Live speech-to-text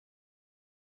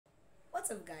What's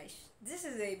up guys, this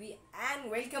is Abhi and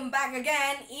welcome back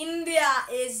again. India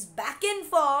is back in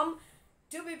form.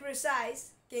 To be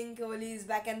precise, King Kohli is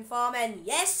back in form, and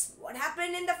yes, what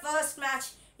happened in the first match?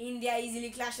 India easily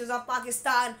clashes of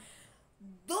Pakistan.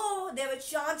 Though there were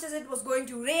chances it was going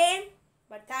to rain,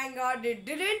 but thank God it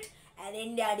didn't, and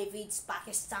India defeats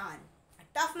Pakistan. A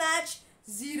tough match,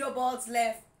 0 balls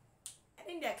left, and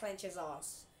India clenches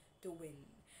ours to win.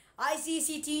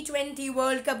 ICC T20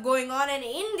 World Cup going on, and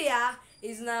India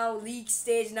is now league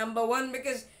stage number 1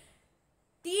 because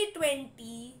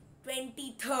T20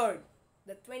 23rd.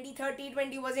 The 23rd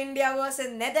T20 was India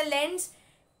versus Netherlands,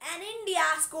 and India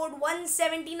scored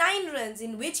 179 runs,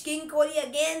 in which King Kohli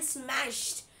again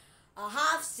smashed a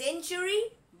half century.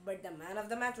 But the man of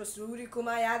the match was Surya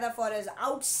Kumar Yadav for his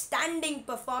outstanding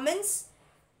performance.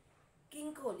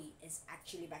 King Kohli is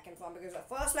actually back in form because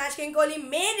the first match King Kohli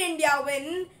made India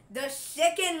win. The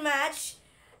second match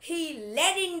he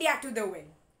led India to the win.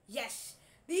 Yes,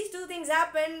 these two things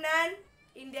happened and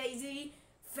India easily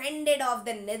fended off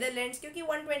the Netherlands क्योंकि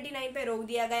 129 पे रोक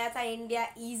दिया गया था. India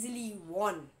easily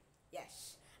won.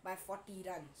 Yes, by 40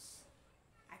 runs.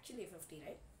 Actually 50,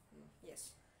 right?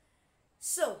 Yes.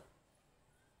 So,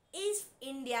 if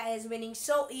India is winning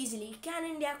so easily, can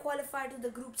India qualify to the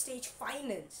group stage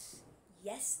finals?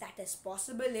 Yes, that is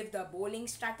possible if the bowling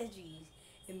strategies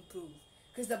improve.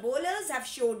 Because the bowlers have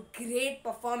showed great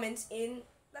performance in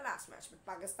the last match.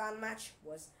 But Pakistan match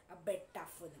was a bit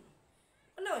tough for them.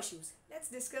 But no issues. Let's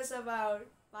discuss about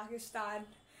Pakistan.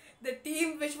 The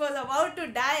team which was about to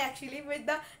die actually. With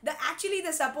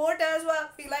the supporters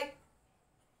feel like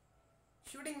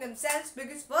shooting themselves.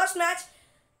 Because first match,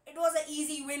 it was an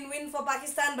easy win-win for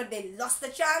Pakistan. But they lost the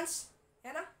chance.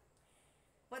 है ना?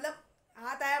 मतलब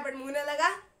हाथ आया but मुंह न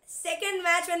लगा. Second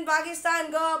match when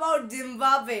Pakistan go about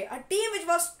Zimbabwe, a team which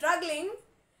was struggling,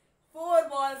 4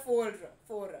 ball 4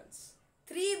 runs,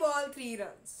 3 ball 3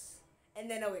 runs,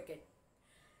 and then a wicket.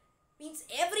 Means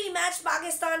every match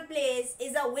Pakistan plays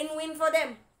is a win-win for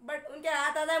them. But उनके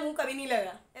हाथ आता है मुंह कभी नहीं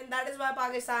लगा, and that is why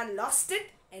Pakistan lost it,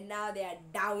 and now they are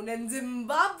down. And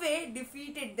Zimbabwe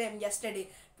defeated them yesterday,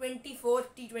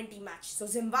 24th T20 match. So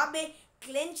Zimbabwe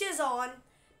clinches on.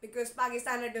 Because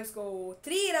Pakistan had to score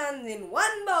 3 runs in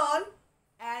 1 ball,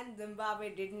 and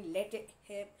Zimbabwe didn't let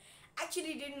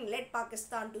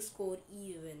Pakistan to score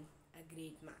even a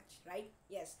great match, right?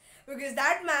 Yes, because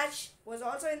that match was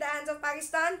also in the hands of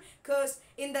Pakistan, because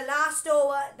in the last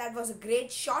over, that was a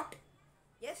great shot,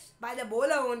 yes, by the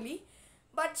bowler only,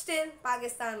 but still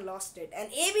Pakistan lost it. And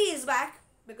Abhi is back,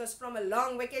 because from a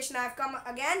long vacation I have come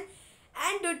again,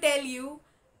 and to tell you,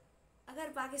 अगर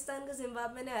पाकिस्तान को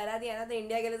Zimbabwe ने हरा दिया ना तो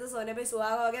India के लिए तो सोने पे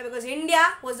सुहागा हो गया. Because India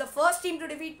was the first team to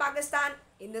defeat Pakistan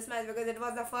in this match because it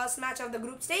was the first match of the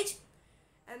group stage,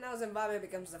 and now Zimbabwe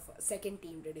becomes the second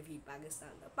team to defeat Pakistan.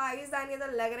 तो पाकिस्तान के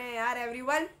तो लग रहे हैं यार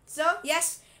everyone. So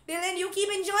yes, till then you keep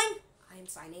enjoying. I am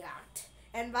signing out.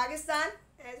 And Pakistan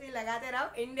ऐसे ही लगाते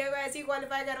रहो, इंडिया को ऐसे ही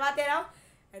क्वालिफाई करवाते रहो,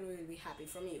 and we will be happy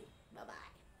from you. Bye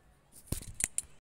bye.